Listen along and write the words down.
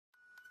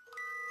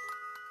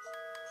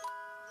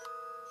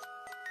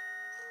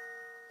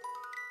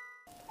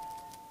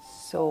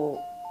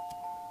So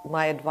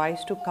my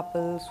advice to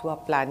couples who are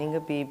planning a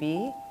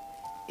baby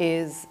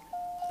is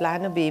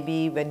plan a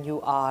baby when you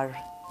are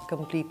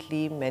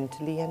completely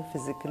mentally and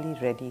physically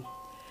ready.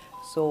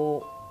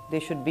 So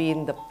they should be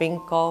in the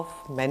pink of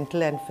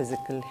mental and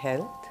physical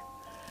health.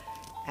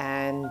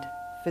 And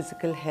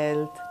physical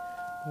health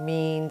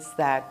means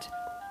that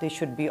they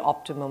should be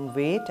optimum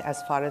weight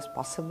as far as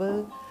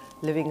possible,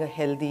 living a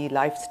healthy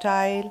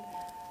lifestyle,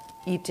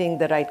 eating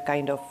the right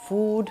kind of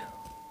food,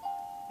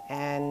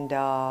 and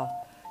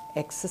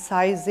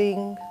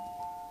exercising,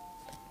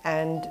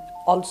 and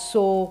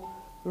also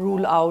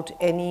rule out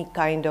any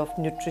kind of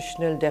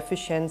nutritional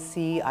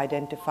deficiency,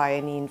 identify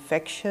any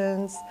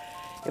infections.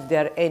 If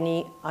there are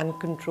any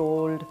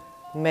uncontrolled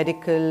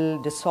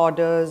medical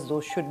disorders,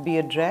 those should be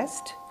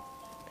addressed.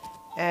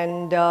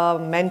 And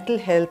mental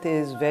health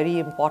is very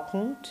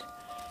important,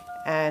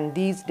 and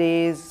these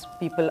days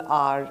people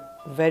are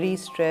very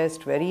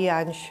stressed, very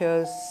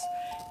anxious,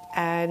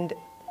 and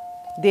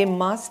they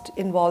must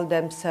involve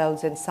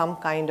themselves in some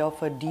kind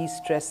of a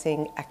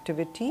de-stressing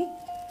activity,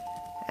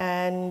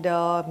 and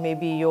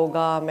maybe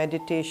yoga,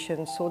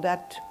 meditation, so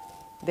that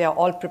they are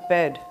all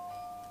prepared